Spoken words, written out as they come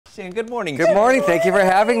Stan, good morning. Good morning. Thank you for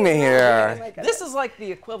having me here. This is like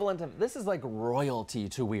the equivalent of, this is like royalty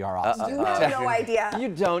to We Are Austin. You have no idea. You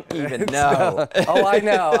don't even know. Oh, I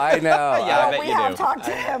know. Yeah, I bet we you have do. talked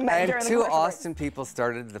to him. And during the two commercial break. Austin people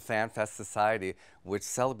started the Fan Fest Society, which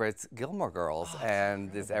celebrates Gilmore Girls,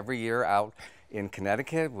 and is every year out in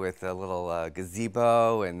Connecticut with a little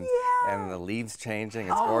gazebo and the leaves changing.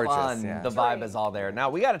 It's gorgeous. Fun. Yeah. The vibe is all there. Now,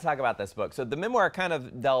 we got to talk about this book. So the memoir kind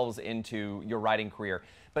of delves into your writing career,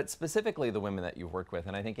 but specifically the women that you've worked with.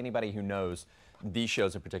 And I think anybody who knows these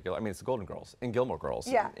shows in particular, I mean, it's the Golden Girls and Gilmore Girls.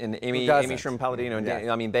 Yeah. And Amy Sherman-Palladino. And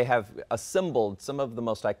I mean, they have assembled some of the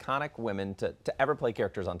most iconic women to ever play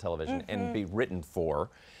characters on television and be written for.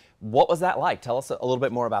 What was that like? Tell us a little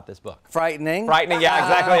bit more about this book. Frightening. Frightening, yeah,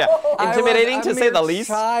 exactly. Yeah. Intimidating, to say the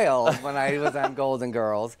least. I was a child when I was on Golden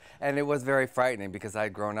Girls, and it was very frightening because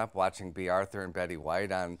I'd grown up watching B. Arthur and Betty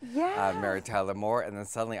White on Mary Tyler Moore, and then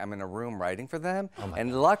suddenly I'm in a room writing for them.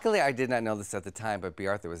 And luckily, I did not know this at the time, but B.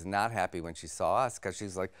 Arthur was not happy when she saw us because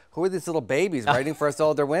she's like, "Who are these little babies writing for us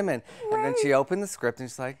older women?" And then she opened the script and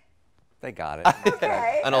she's like, "They got it."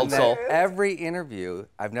 Okay. An old soul. Every interview,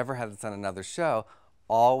 I've never had this on another show.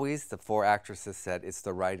 Always the four actresses said it's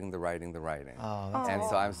the writing, the writing, the writing. Oh, that's and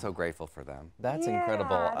so I'm so grateful for them. That's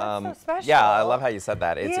incredible. That's so special. Yeah, I love how you said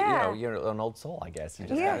that. It's Yeah. you know, you're an old soul, I guess. You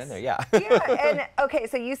just got in there. Yeah. Yeah, and okay,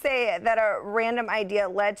 so you say that a random idea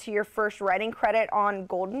led to your first writing credit on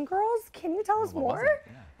Golden Girls. Can you tell us more?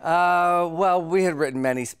 Well, we had written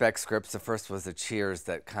many spec scripts. The first was the Cheers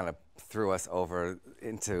that kind of threw us over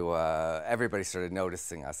into, everybody started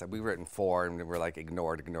noticing us. We'd written 4 and we were like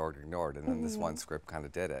ignored, and then this one script kind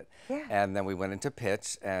of did it. Yeah. And then we went into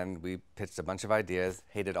pitch and we pitched a bunch of ideas,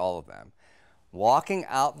 hated all of them. Walking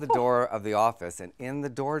out the door of the office and in the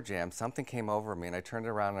door jamb, something came over me and I turned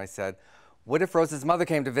around and I said, "What if Rose's mother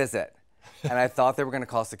came to visit?" And I thought they were going to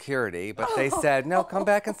call security, but they said, "No, come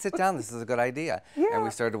back and sit down. This is a good idea." And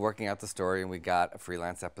we started working out the story, and we got a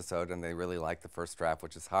freelance episode, and they really liked the first draft,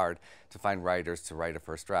 which is hard to find writers to write a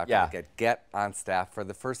first draft and get on staff for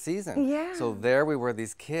the first season. Yeah. So there we were,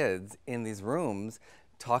 these kids in these rooms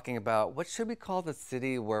talking about what should we call the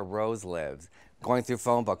city where Rose lives, going through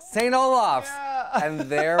phone books, St. Olaf's. And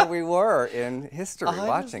there we were in history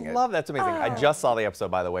watching it. Love that's amazing. I just saw the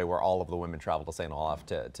episode, by the way, where all of the women travel to St. Olaf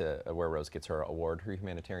to where Rose gets her award, her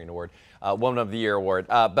humanitarian award, Woman of the Year award.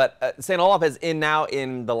 But St. Olaf is now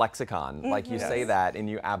in the lexicon. Like you say that, and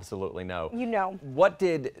you absolutely know. You know. What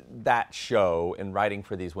did that show in writing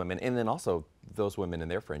for these women, and then also those women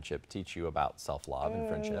and their friendship, teach you about self-love and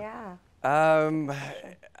friendship? Yeah.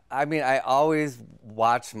 I mean, I always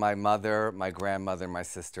watched my mother, my grandmother, my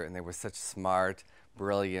sister, and they were such smart,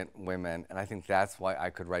 brilliant women, and I think that's why I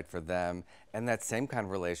could write for them. And that same kind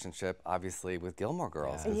of relationship, obviously, with Gilmore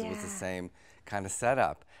Girls, because it was the same kind of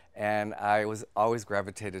setup. And I was always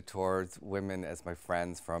gravitated towards women as my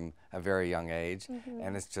friends from a very young age,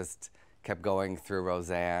 and it's just kept going through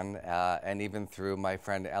Roseanne, and even through my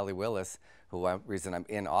friend Allie Willis, reason I'm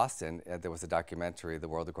in Austin. There was a documentary, The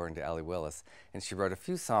World According to Allie Willis, and she wrote a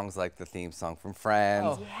few songs like the theme song from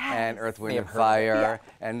Friends and Earth, Wind and Fire,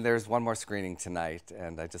 and there's one more screening tonight,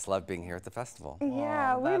 and I just love being here at the festival.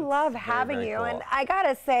 Yeah, we love having very you, cool. and I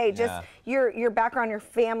gotta say, just your background, your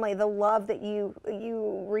family, the love that you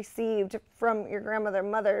received from your grandmother,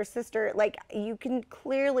 mother, sister, like you can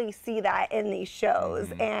clearly see that in these shows,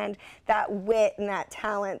 and that wit and that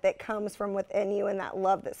talent that comes from within you, and that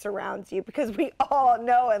love that surrounds you, because we all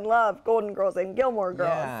know and love Golden Girls and Gilmore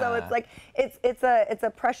Girls. So it's like it's a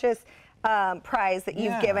precious prize that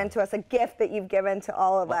you've given to us, a gift that you've given to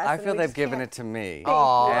all of us. I feel they've given it to me.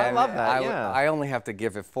 Oh, and I love that. I only have to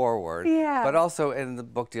give it forward. Yeah. But also, in the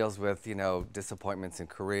book deals with disappointments in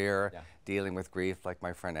career, dealing with grief. Like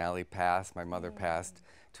my friend Allie passed, my mother passed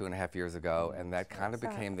 2.5 years ago, and that kind of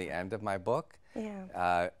became the end of my book.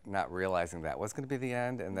 Not realizing that was going to be the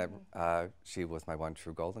end, and that she was my one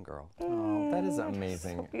true Golden Girl. Oh, that is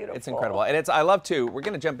amazing. So beautiful. It's incredible. And I love too, we're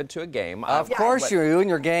going to jump into a game. Of course, you and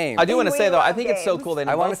your game. I do want to say though, I think it's so games. cool that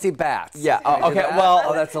I want to see bats. Yeah. Can I do Okay. that?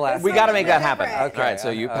 Well, that's the last. we got to make that happen. Okay. All right. So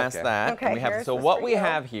you pass that. Okay, And we have. here's So this what for we you.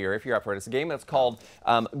 have here, if you're up for it, it's a game that's called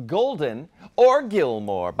Golden or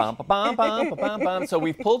Gilmore. Bum, ba, bum, bum, ba, bum, bum. So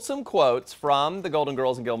we've pulled some quotes from the Golden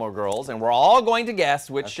Girls and Gilmore Girls, and we're all going to guess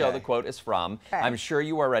which show the quote is from. I'm sure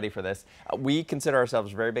you are ready for this. We consider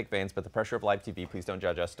ourselves very big fans, but the pressure of live TV, please don't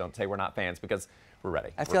judge us. Don't say we're not fans, because we're ready.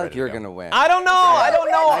 I feel like you're going to win. I don't know. I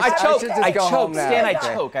don't know. I choked. should just I go home choked. now. Stan, I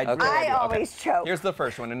Okay. choke. I really I do. always choke. Here's the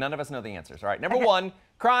first one, and none of us know the answers. All right. Number one,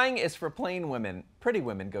 crying is for plain women. Pretty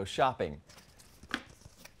women go shopping.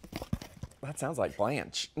 That sounds like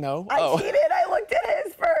Blanche. No? I cheated. I looked at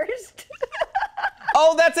his first.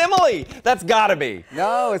 Oh, that's Emily. That's gotta be.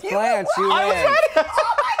 No, it's Blanche. You I was win. right.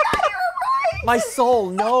 Oh my God, you were right. My soul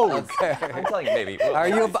knows. Okay. I'm telling you, maybe. Are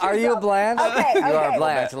you a Blanche? Okay, You are a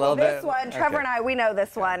Blanche. A little bit. This one, Trevor and I, we know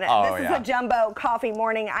this one. Oh, this is yeah. a jumbo coffee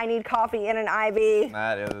morning. I need coffee in an IV.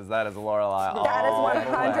 That is Lorelai. That is all the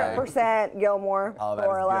way. 100% Gilmore. Oh, that is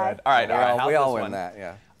Lorelai. good. All right, how's We all this win one? that,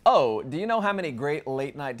 yeah. Oh, do you know how many great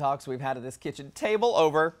late night talks we've had at this kitchen table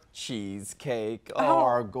over cheesecake? Oh,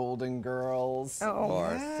 our Golden Girls. Oh, Of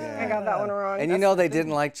course. I got that one wrong. And you know they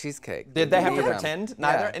didn't like cheesecake. Did they have to Eat 'em. pretend?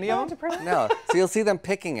 Neither? Yeah. Any of them? No. So you'll see them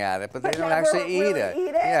picking at it, but they don't never actually eat really it. eat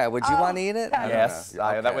it? Yeah. Would you want to eat it? I don't Yes,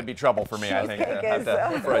 know. that would be trouble for me, I think, Cheesecake have is,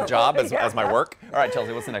 to- for a job as my work. All right,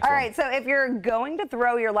 Chelsea, what's the next All one? right, so if you're going to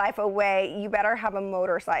throw your life away, you better have a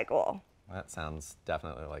motorcycle. That sounds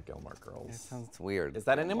definitely like Gilmore Girls. Sounds weird. Is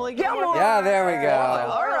that an Emily Gilmore! Yeah, there we go.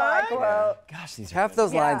 All right. Quote. Gosh, these are Half good.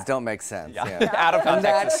 those Yeah. lines don't make sense. Yeah. Yeah. Out of And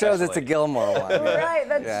context. that shows it's a especially. Gilmore one. Right,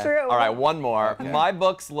 that's Yeah. true. All right, one more. My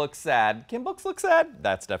books look sad. Can books look sad?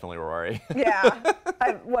 That's definitely Rory. Yeah,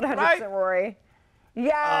 100% Right? Rory.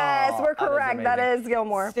 Yes, Oh, we're that is correct. That amazing. is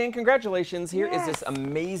Gilmore. Stan, congratulations. Here is this Yes.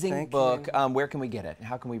 amazing Thank book. you. Where can we get it?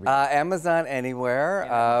 How can we read it? Amazon anywhere,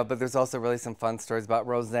 but there's also really some fun stories about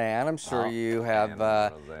Roseanne. I'm sure you have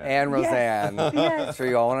Anne Roseanne. Yes. I'm sure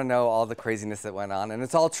you all want to know all the craziness that went on, and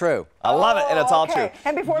it's all true. I love it, and it's all Okay. true.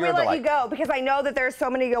 And before You're we a let delight. you go, because I know that there's so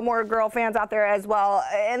many Gilmore Girl fans out there as well,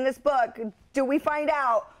 in this book, do we find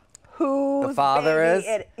out whose The father baby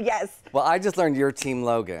is? it? Yes. Well, I just learned your Team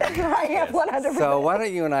Logan. I have 100%. So why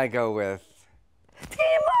don't you and I go with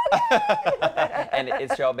Team Logan! And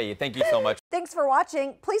it shall be. Thank you so much. Thanks for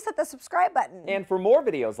watching. Please hit the subscribe button. And for more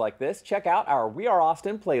videos like this, check out our We Are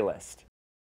Austin playlist.